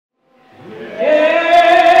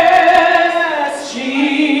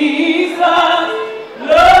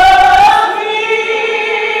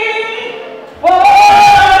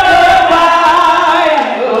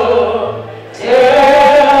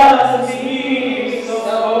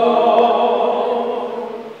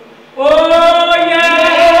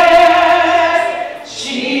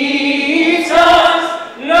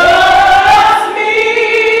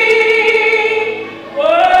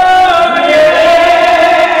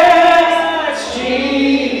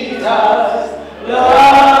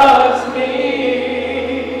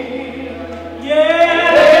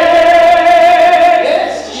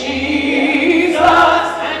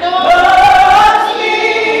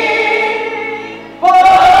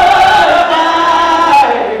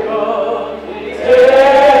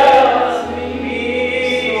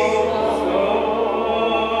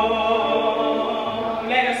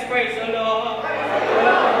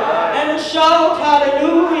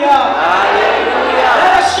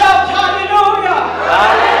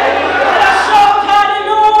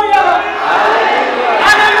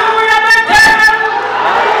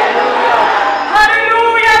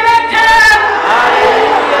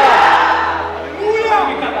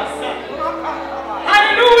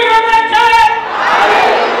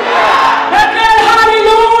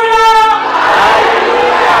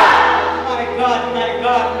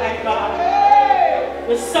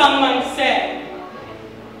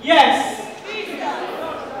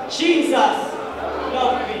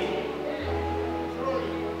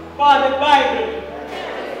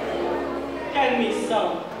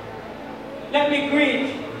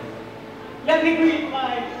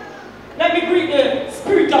greet the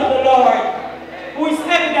Spirit of the Lord, who is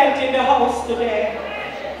evident in the house today.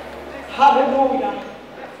 Hallelujah.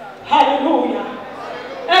 Hallelujah.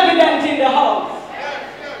 Evident in the house.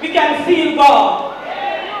 We can feel God.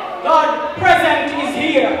 God present is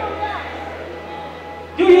here.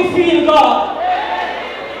 Do you feel God?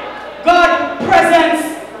 God presence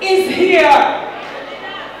is here.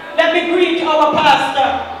 Let me greet our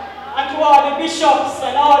pastor and to all the bishops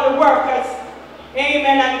and all the workers.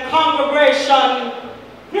 Amen. And congregation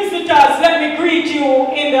visitors, let me greet you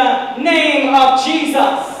in the name of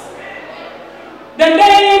Jesus. The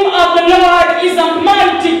name of the Lord is a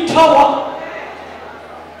mighty tower.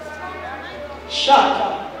 Shut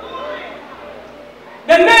up.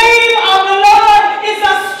 The name of the Lord is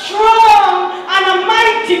a strong and a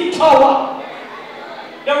mighty tower.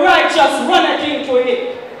 The righteous runneth into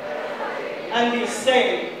it and be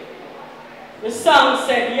saved. The song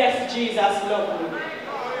said, yes, Jesus loved me.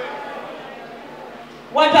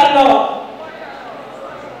 What a love.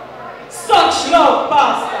 Such love,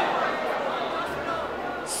 Pastor.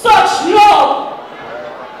 Such love.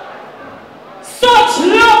 Such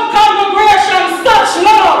love, congregation, such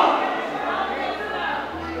love.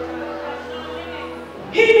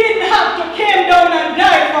 He didn't have to come down and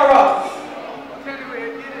die for us.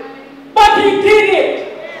 But he did it.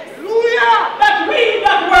 That we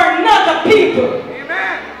that were not a people.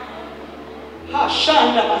 Amen.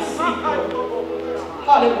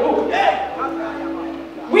 Hallelujah.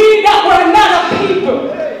 We that were not a people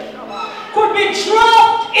could be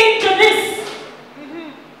dropped into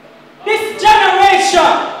this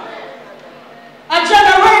generation. A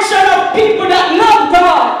generation of people that love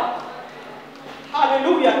God.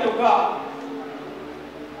 Hallelujah to God.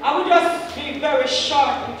 I will just be very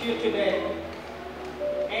short with you today.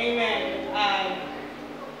 Amen. And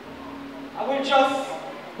I will just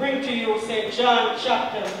bring to you St. John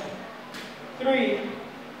chapter 3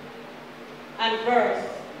 and verse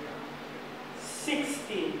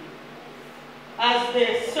 60. As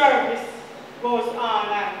the service goes on,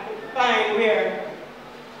 I could find where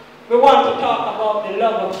we want to talk about the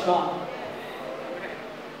love of God.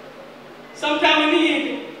 Sometimes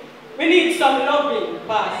we need some loving,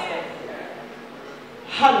 Pastor.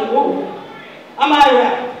 Hallelujah. Am I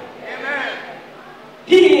right? Amen.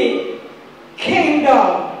 He came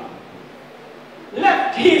down,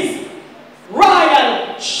 left his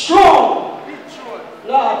royal throne.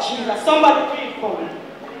 Lord Jesus, somebody read for me.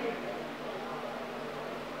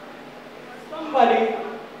 Somebody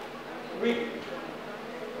read.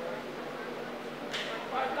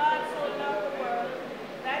 For God so loved the world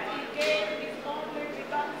that he gave his only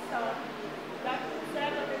begotten Son, that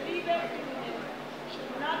whosoever believeth in him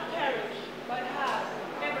should not perish, but have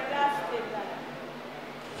everlasting life.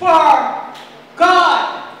 For God,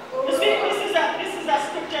 you see, this is a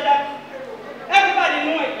scripture that everybody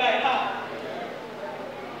knows it by heart.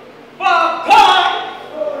 For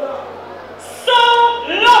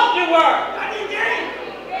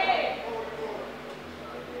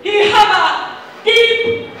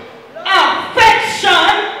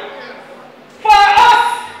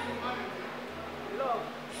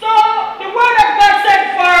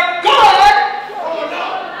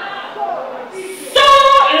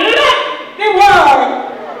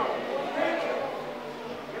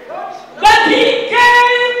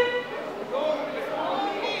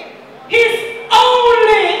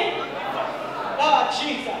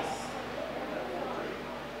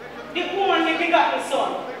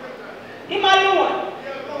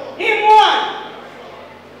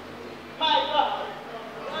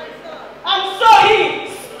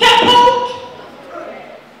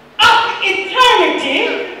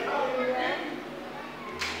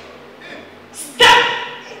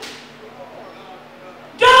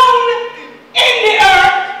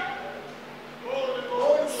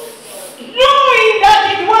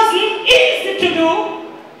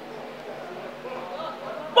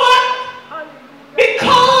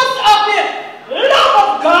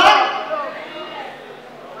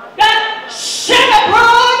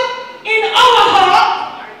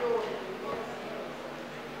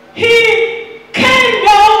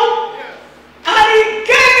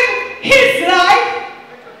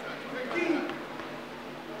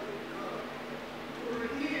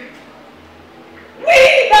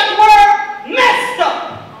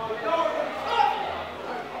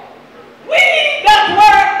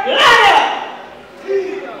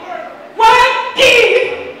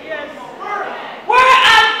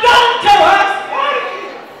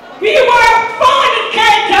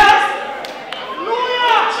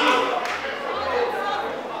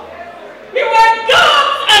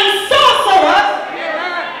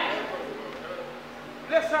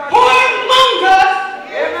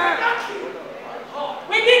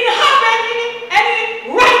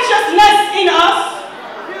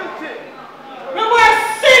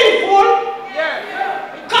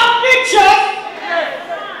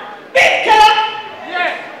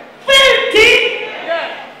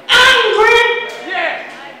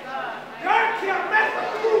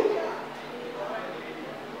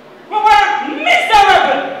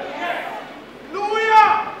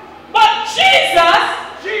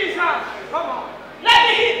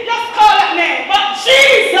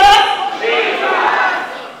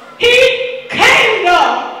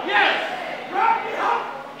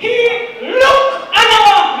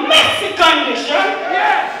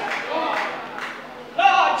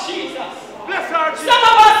Jesus. Bless our Jesus. Some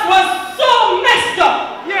of us was so messed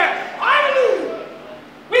up. Yes. Hallelujah.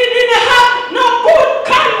 We didn't have no good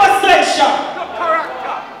conversation. No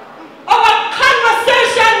character. Our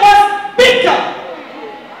conversation was bitter.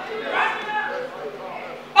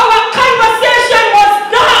 Our conversation was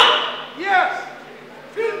dark. Yes.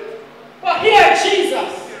 But hear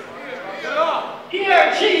Jesus.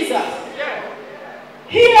 Hear Jesus. Yes.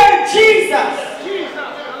 Hear Jesus. Jesus, the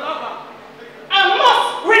lover. I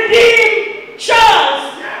must redeem Charles.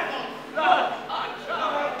 Lord.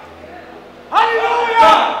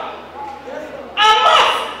 Hallelujah. I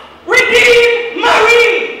must redeem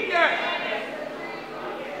Marie. Yes.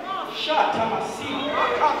 Shut up, I see.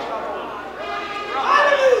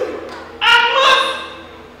 Hallelujah. I must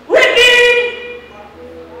redeem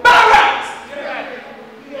Barrett.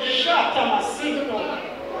 Shut up, I see.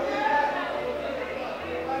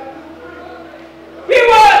 We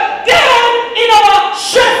were dead in our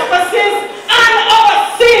trespasses and our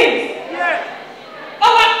sins. Yes.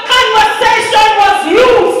 Our conversation was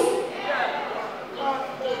loose.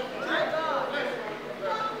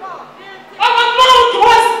 Our mouth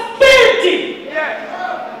was filthy. Yes.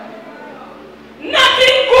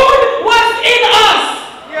 Nothing good was in us.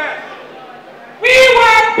 Yes. We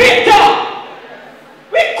were bitter.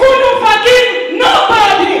 We couldn't forgive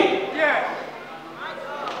nobody. Yes.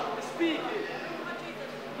 Speak it.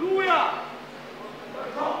 Hallelujah.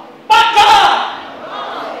 But God,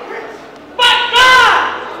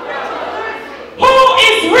 who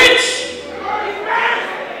is rich,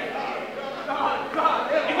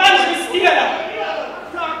 Evangelist Pauline,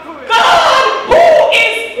 God who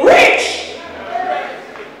is rich,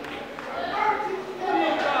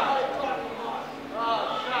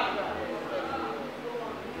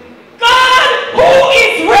 God who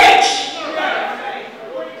is rich,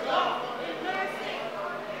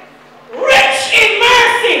 rich in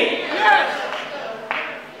mercy, Yes.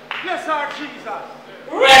 Bless our Jesus.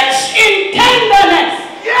 rich in tenderness,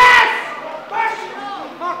 Yes.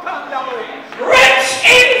 rich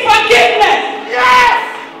in forgiveness, Yes.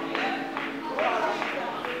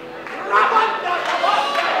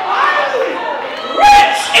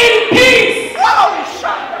 rich in peace. Oh,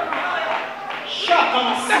 Shaka.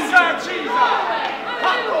 bless our Jesus.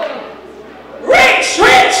 Rich,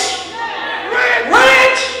 rich,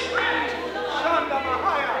 rich,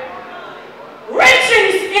 rich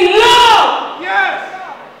in love, Yes.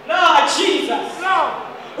 Lord Jesus. No.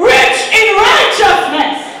 Rich in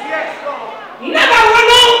righteousness, Yes, Lord. never run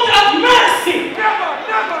out of mercy. Never,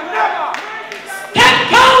 never, never. Step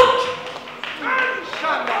out,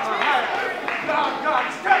 God, God,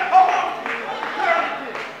 step out.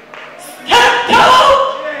 step out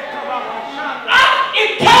of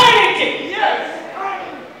eternity. Yes.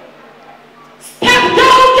 Step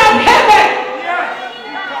out of heaven. Yes.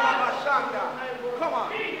 Come on.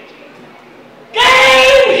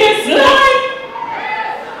 Gave his life.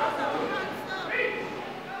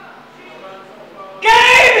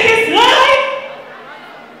 Gave his life.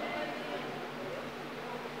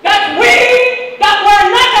 That we that were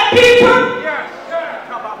not a people Yes.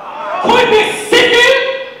 could be sitting.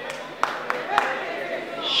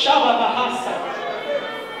 Shabba Bahasa.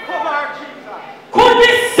 Come on, Jesus. Could be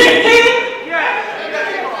sitting Yes. Yes,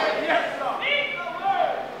 Lord. Yes, Lord.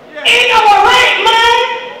 Yes. in our right mind.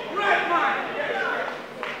 Right mind.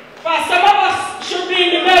 For some of us should be in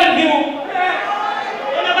the Bellevue. Yes.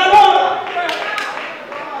 You never know.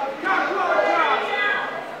 God, God.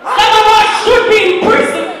 Some of us should be in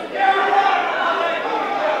prison.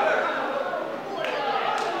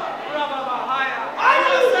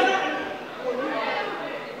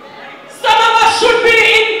 Some of us should be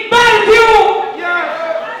in Bellevue.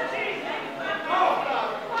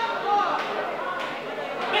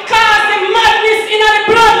 Because the madness in the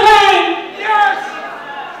bloodline.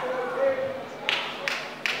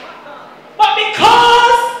 But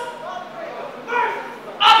because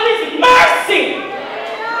of his mercy.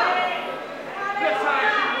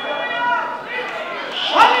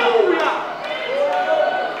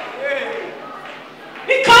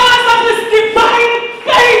 Because of his divine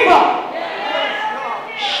favor.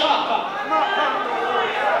 Shaka.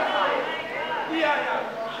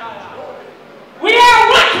 We are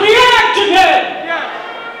what we are today.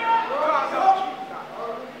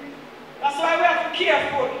 That's why we have to be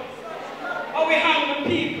careful how we handle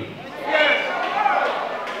people.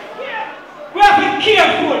 We have to be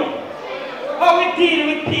careful how we deal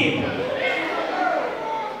with people.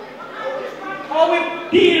 How we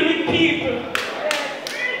deal with people.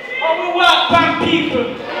 How we walk on people.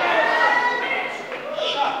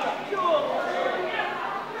 Shut up.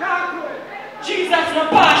 Jesus no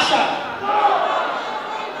partial.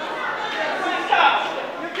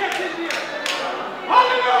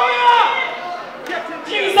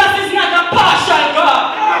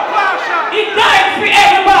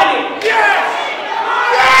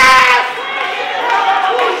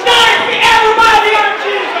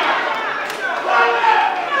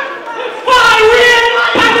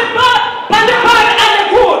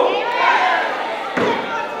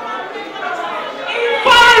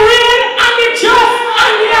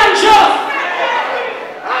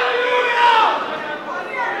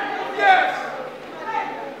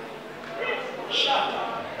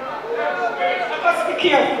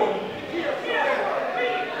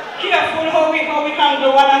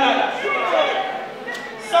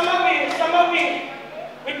 we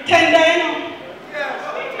tender, you know.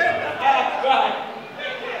 Oh, God.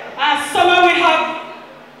 And some of we have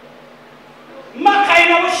maca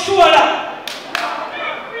in our shoulder.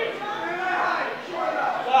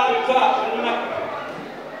 Oh, God.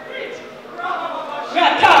 We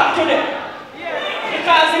are talking to them.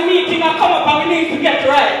 Because the meeting will come up and we need to get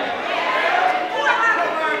right.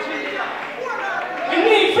 We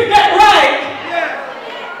need to get right.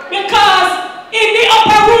 Because in the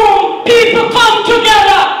upper room, people come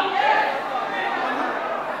together.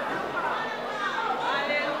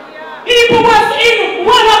 People was in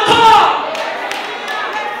one accord.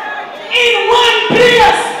 In one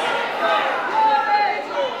place.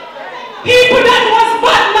 People that was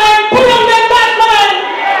bad mind, put on their bad mind.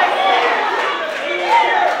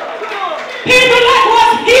 People that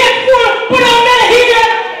was hateful, put on their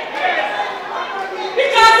hate.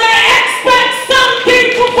 Because they expect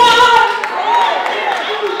something to fall.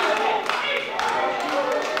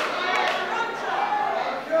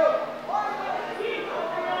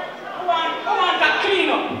 I want to clean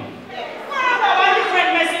up. I have a different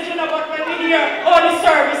message, you know, but when we hear all the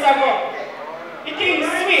service about, the thing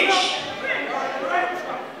switch.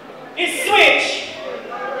 It switch.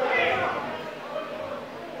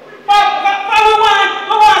 But we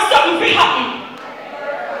want something to happen.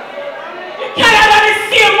 You cannot have the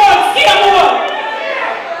same word.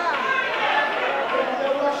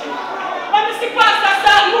 When the pastor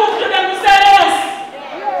start move to them to say yes,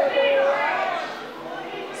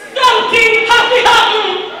 something has to happen.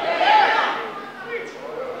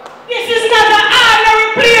 This is not an ordinary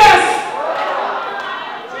place.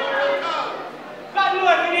 God knows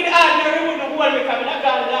if we need ordinary, we wouldn't hold me coming. I've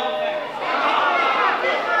gone down there.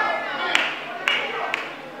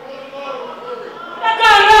 I've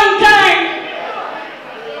gone a long time.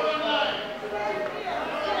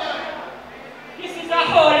 This is a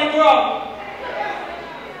holy ground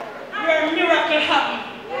where a miracle happens.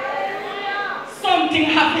 Something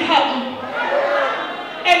has to happen.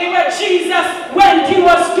 Anywhere Jesus went, he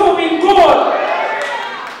was doing good.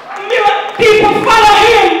 People follow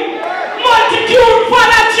him. Multitude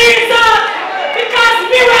follow Jesus because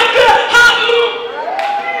miracle happen.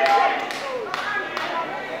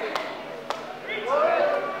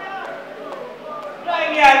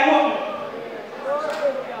 Blind guy woman.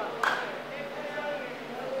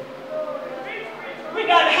 We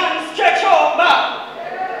got hands stretched out back.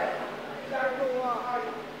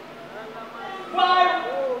 Why?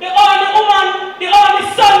 The only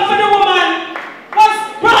son for the woman was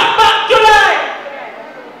brought back to life.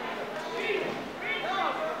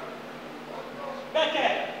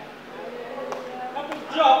 Bethel. Let me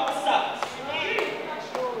drop the socks.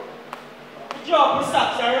 Drop the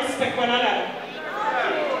socks and respect one another.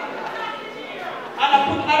 And I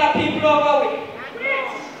put other people over with.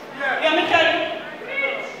 Let me tell you.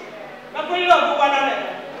 Let me love one another.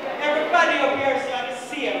 Everybody up here is the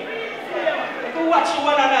same. Let me watch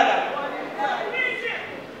one another.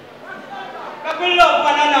 Let me love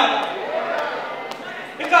one another.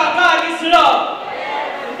 Because God is love.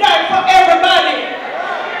 He died for everybody.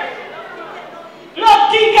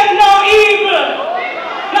 Love thinketh no evil.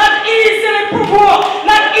 Not easily provoked.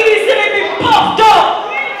 Not easily be puffed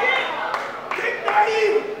up.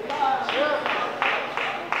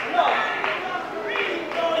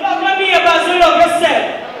 Love your neighbors, you love yourself.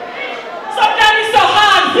 Sometimes it's so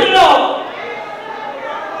hard to love.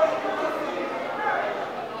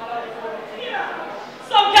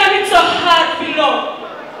 Sometimes it's so hard to love.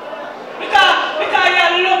 Because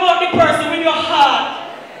you love out the person with your heart.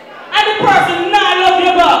 And the person not love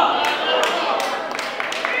you back.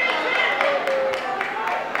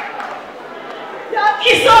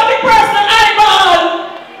 You saw the person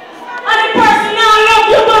eyeball. And the person not love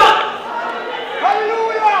you back.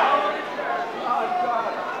 Hallelujah!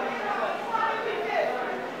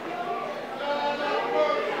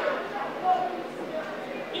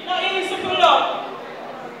 It's not easy to love.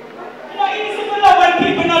 It's not easy to love when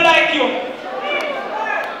people don't like you.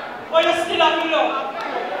 But you still have to love.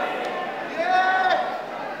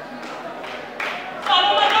 So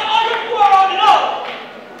no matter how you pour out love,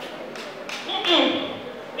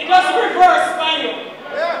 it does reverse by you.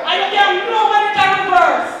 And you can know when it can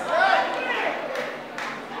reverse.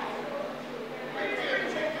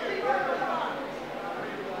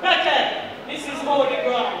 Bethel, this is holy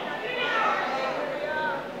ground.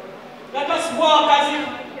 Let us walk as if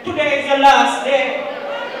today is the last day.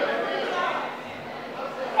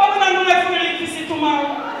 How will I know if we live to see tomorrow?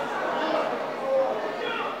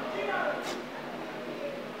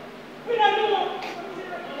 We don't know.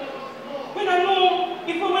 We don't know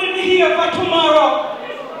if we will be here for tomorrow.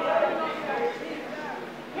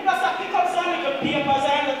 We just have to pick up some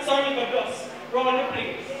around the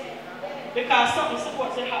place. Because something's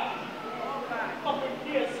supposed to happen. A couple of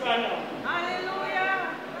days right now.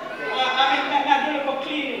 Hallelujah. I do look for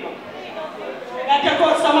cleaning up. I take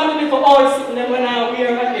out some of the little oil sitting them when I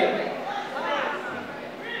wear again.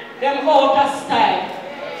 Them out of style.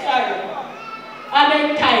 Sorry. And they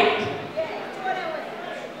tight.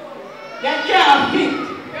 They can't fit.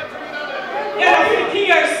 They don't fit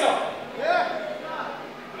here, so.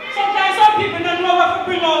 Sometimes some people don't know what to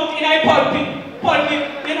bring out in a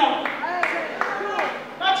pulpit, you know.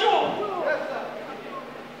 Not true.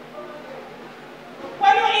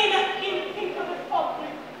 When you're into the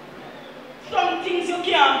public, some things you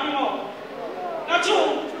can't bring out. Not true.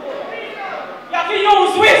 You have to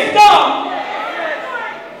use wisdom.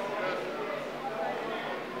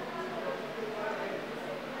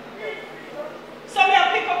 So we have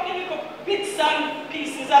to pick up the little bits and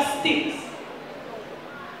pieces of sticks.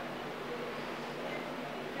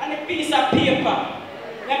 And a piece of paper.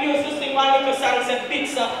 Them used to sing one little song, said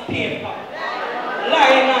bits of paper.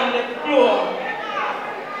 Lying on the floor.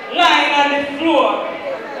 Lying on the floor.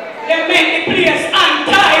 They make the place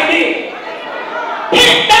untidy.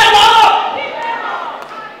 Pick them up!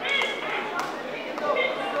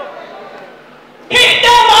 Pick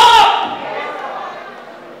them up!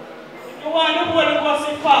 If you want the Holy Ghost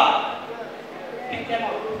to fall, pick them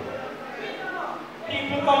up.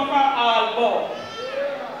 People come from all over.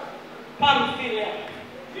 Pamphylia.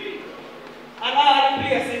 And all the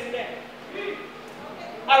places there.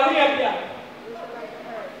 Arabia.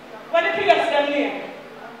 Where the places them near?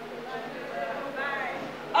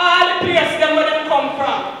 All the places them where them come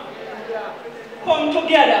from. Come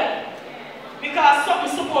together. Because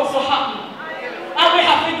something's supposed to happen. And we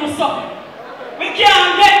have to do something. We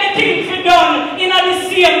can't get the things done in the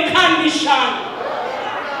same condition.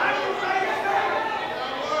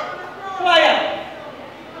 Quiet.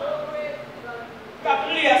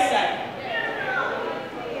 Lay aside.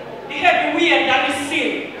 The heavy weight that is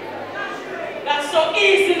sin. That's so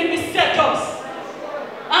easily beset us.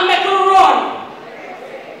 And make a run.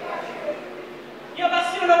 You ever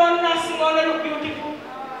seen the one that sing on look beautiful?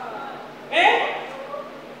 Eh?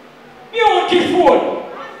 Beautiful.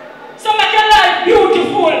 So make your life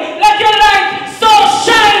beautiful. Let your light so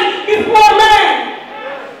shine before men.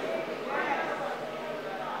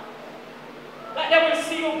 That they will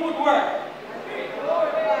see your good work.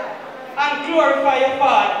 And glorify your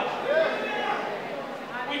Father,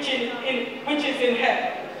 which is in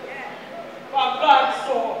heaven. For God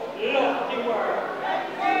so loved the world.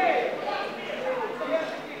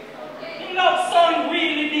 He loves son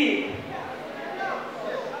really deep.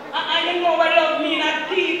 And you know what love means, a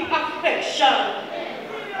deep affection.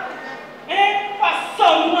 For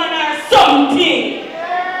someone or something.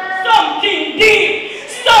 Something deep.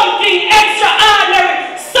 Something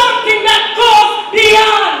extraordinary. Something that goes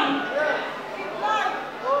beyond.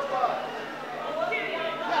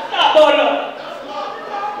 Love.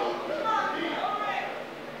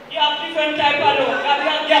 You have different type of love. You have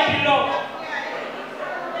happy love.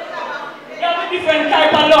 You have a different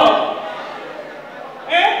type of love.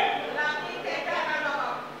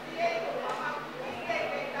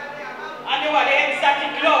 And you have the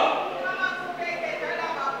exotic love.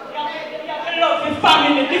 You have the love for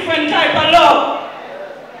family, different type of love.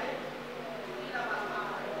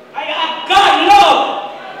 And you have God love.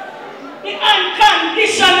 The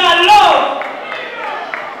unconditional love.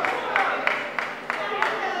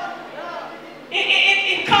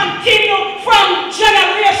 It continues from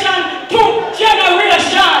generation to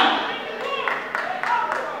generation.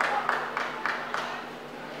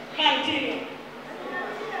 Continue.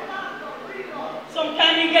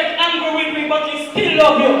 Sometimes you get angry with me, but he still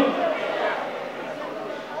love you.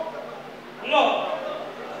 Love.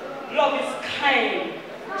 Love is kind.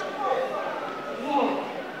 Love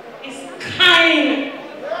is kind.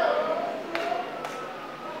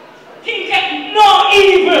 Thinketh no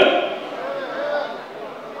evil.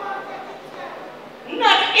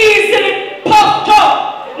 Not easily puffed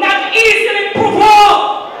up. Not easily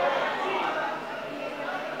provoked.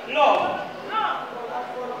 Love.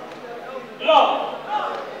 Love.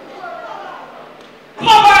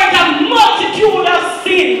 Covered a multitude of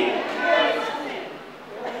sin.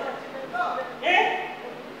 Eh?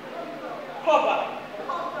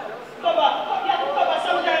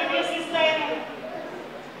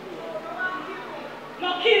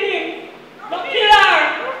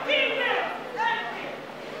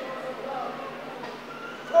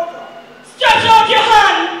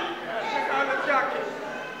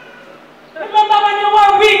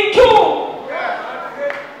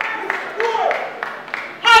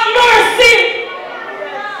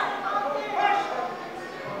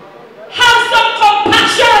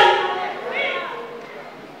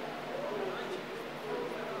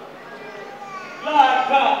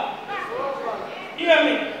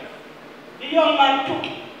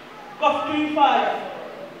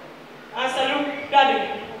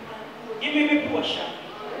 Daddy, give me my portion.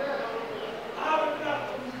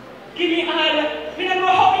 Give me all. I don't know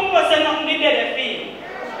how he was and nothing did there feel.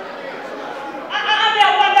 I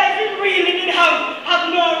wonder if he really did have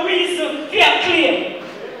no reason for a claim.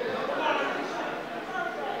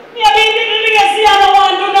 Maybe he didn't lazy and don't want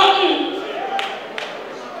to do nothing.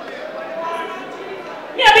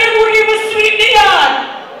 Maybe he wouldn't even sweep the yard.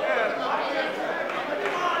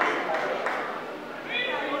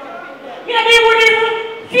 Maybe he wouldn't even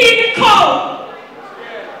feed the cow.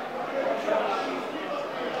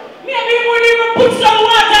 Maybe he wouldn't even put some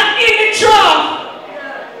water in the trough.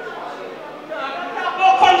 No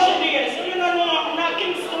country there, so you don't know, not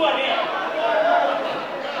Kingston here.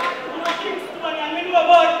 Not Kingston here, I know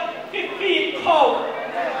about 15 cow.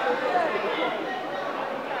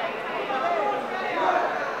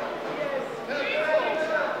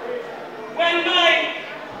 When my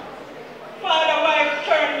father wife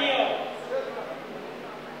turned me out,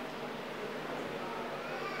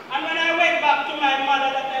 and when I went back to my mother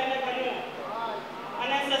that I never knew, and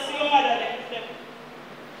I said, see your mother there,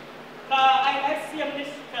 I see him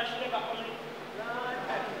this church never come in.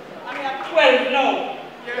 I mean, I'm 12 now.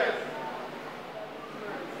 Yes.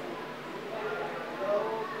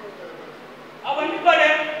 And when we go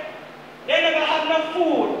there, they never have no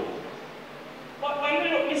food. But when we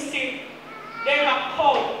look, we see they have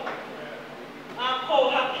cow. And cow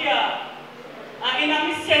have care. And in a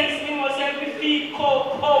sense, we must say we feed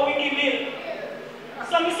cow, we give milk.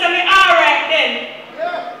 So we say, me alright then.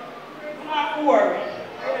 I'm not worried.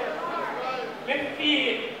 We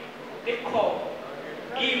feed the cow,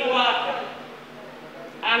 give water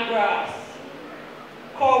and grass.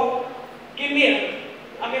 Cow, give milk.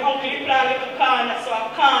 And my uncle plant little corn, so I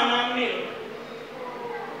corn and milk.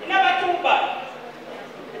 It's never too bad.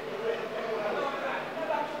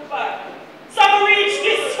 Never too bad. Some reach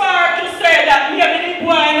this far to say that maybe the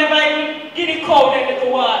boy never even give the cow them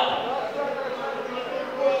little water.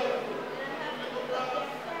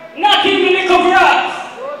 Not even little grass.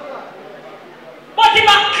 But he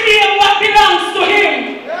must claim what belongs to him.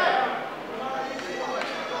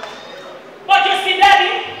 But you see,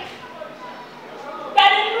 Daddy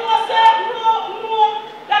knows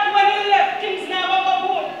that when he left, things never go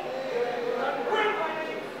good.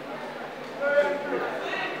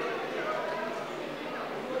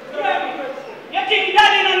 You think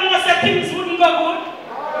Daddy knows that things wouldn't go good?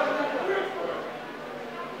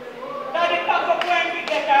 Daddy pack up when we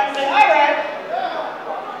get there and say, all right.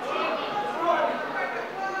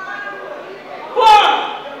 Go on.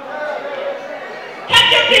 Pack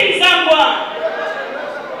your things and go on.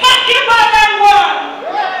 Pack your bag and go on.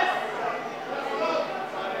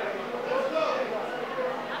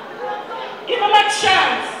 Give them a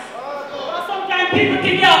chance. But sometimes people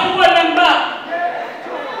think you have to hold them back.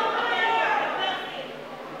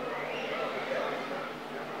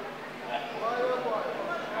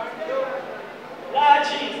 Lord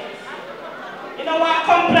Jesus. You don't want to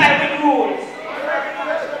comply with rules.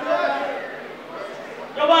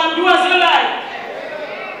 You want to do as you like.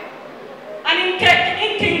 And he take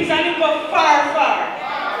in things and he go far, far.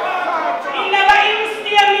 He never even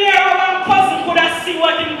stay near where one cousin could have seen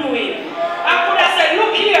what he's doing. I could have said,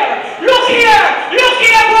 look here,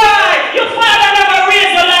 boy. Your father never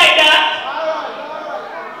raised you like that.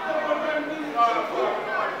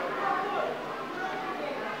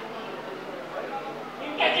 He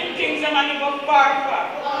taking things and he go far, far.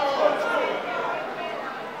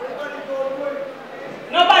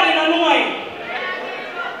 Nobody don't know him.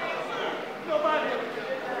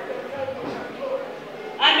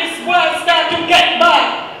 And this world start to get bad.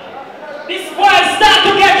 This world start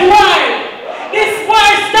to get wild. This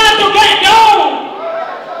world start to get down.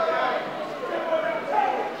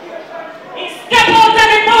 He step out of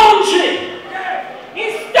the boundary. He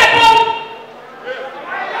step out.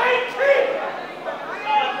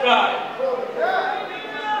 Oh God.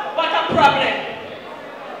 What a problem.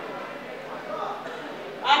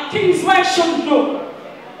 And things we shouldn't do,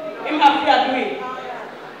 him have to do it.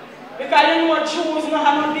 Because you know Jews know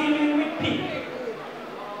how to deal with pig.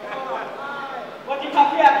 But you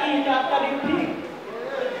have to eat after the pig.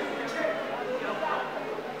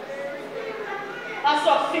 That's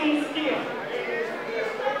what things do.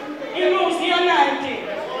 He lose the anointing.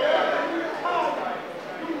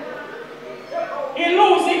 He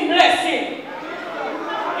lose his blessing.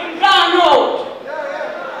 He gone out.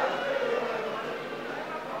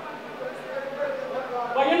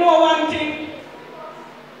 But you know one thing?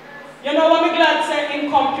 You know what I'm glad say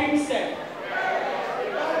him come to himself.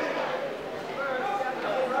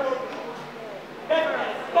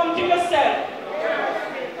 Come to yourself.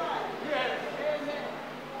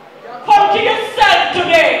 Come to yourself. yourself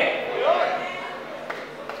today.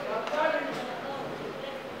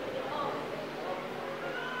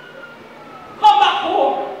 Come back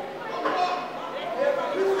home.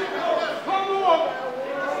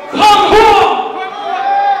 Come home.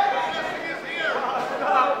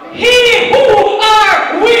 He who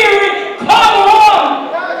are weary, come home.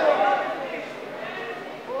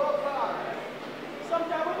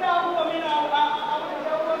 Sometimes we are home, you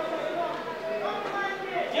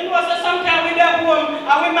know, so sometimes we are home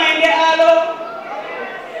and we mind the hollow.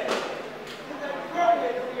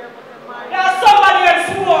 There's somebody else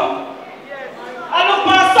home. I look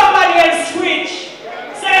for somebody else switch.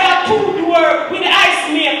 Say a two-door with the ice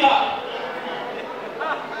maker.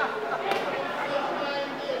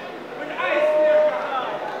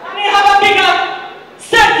 And they have a bigger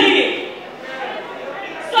settee.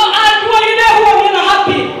 So although you're there home, you're not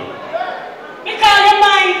happy. Because your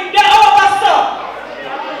mind, they're over stuff.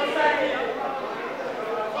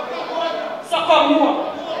 So come home.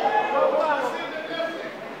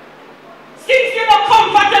 Since you're not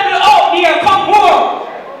comfortable out there, come home.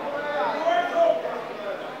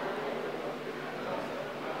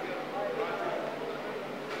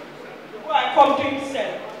 Boy, come to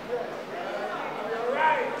himself.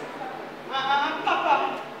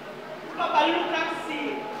 Papa look and see.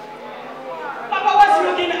 Papa was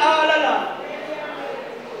looking all along.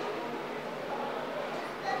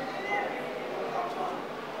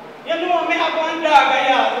 You know, me have one dog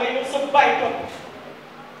where you used to bite up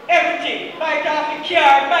everything. Bite off the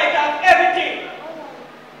car, bite off everything.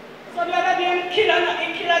 So the other day, he kill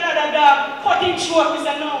another dog, cut him short. He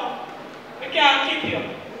said, no, we can't keep you.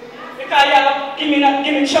 Because you have give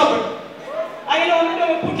me trouble. And you know, we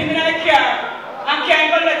don't put him in a car and can't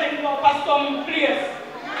even let him go for some place.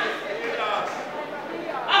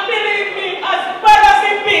 And believe me, as bad as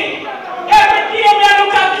it be, every day when I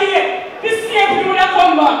look at here, the same people that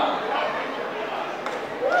come back.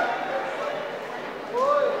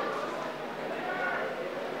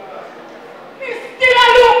 We still a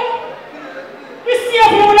look. We see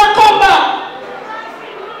people that come back.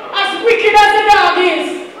 As wicked as the dog is.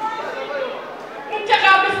 We take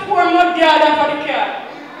out this poor mud garden for the car.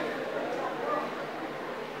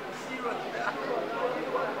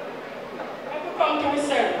 Come to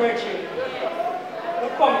yourself, brethren. You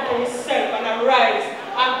come to yourself and arise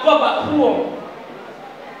and go back home.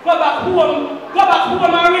 Go back home. Go back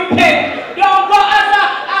home and repent. Don't go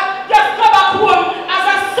just go back home as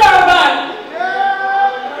a servant.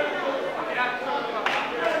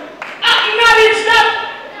 Acknowledge that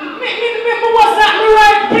me was not in the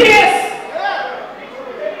right place.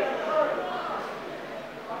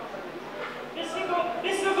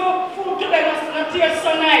 This little food today doesn't taste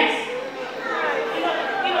so nice.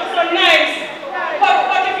 So nice.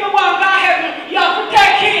 But if you want to heaven, you have to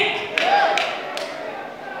take it.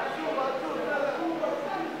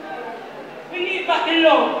 We need back the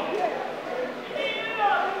love.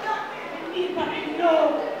 We need back the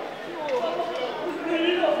love. We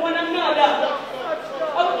love one another.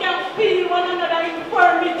 And we can feel one another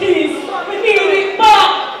infirmities. We need it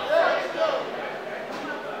back.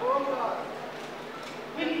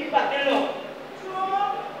 We need back the love.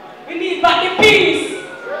 We need back the peace.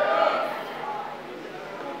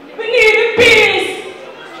 We need the peace.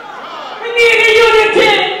 We need the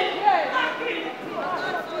unity.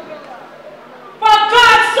 For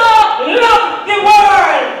God so loved the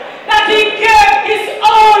world that He gave His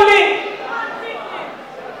only.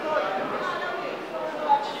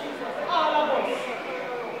 All of us.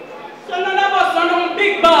 So none of us are no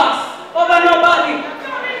big boss over nobody.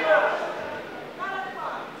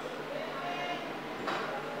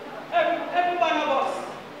 Every one of us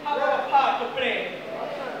have a part to play.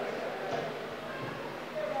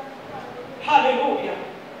 Hallelujah.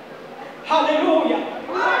 Hallelujah.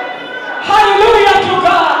 Hallelujah to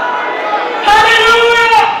God.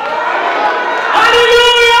 Hallelujah.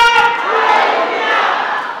 Hallelujah.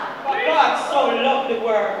 For God so loved the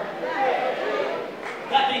world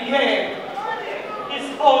that He gave His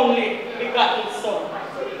only begotten Son.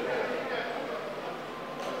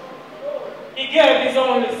 He gave His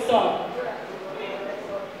only Son.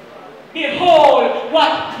 Behold,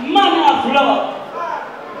 what manner of love.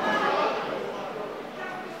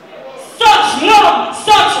 Such love,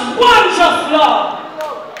 such wondrous love.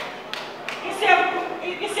 You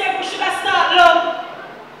say we should have started love.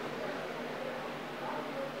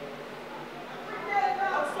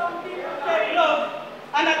 Some people take love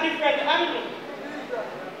on a different angle.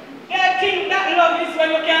 They think that love is when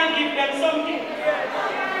you can give them something.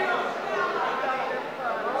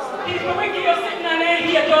 People wicked, you're sitting and they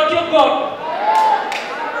hear about your God.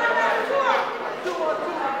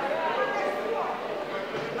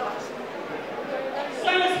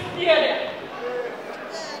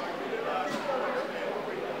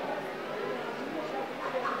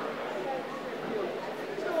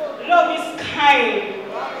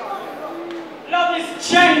 is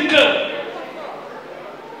gentle.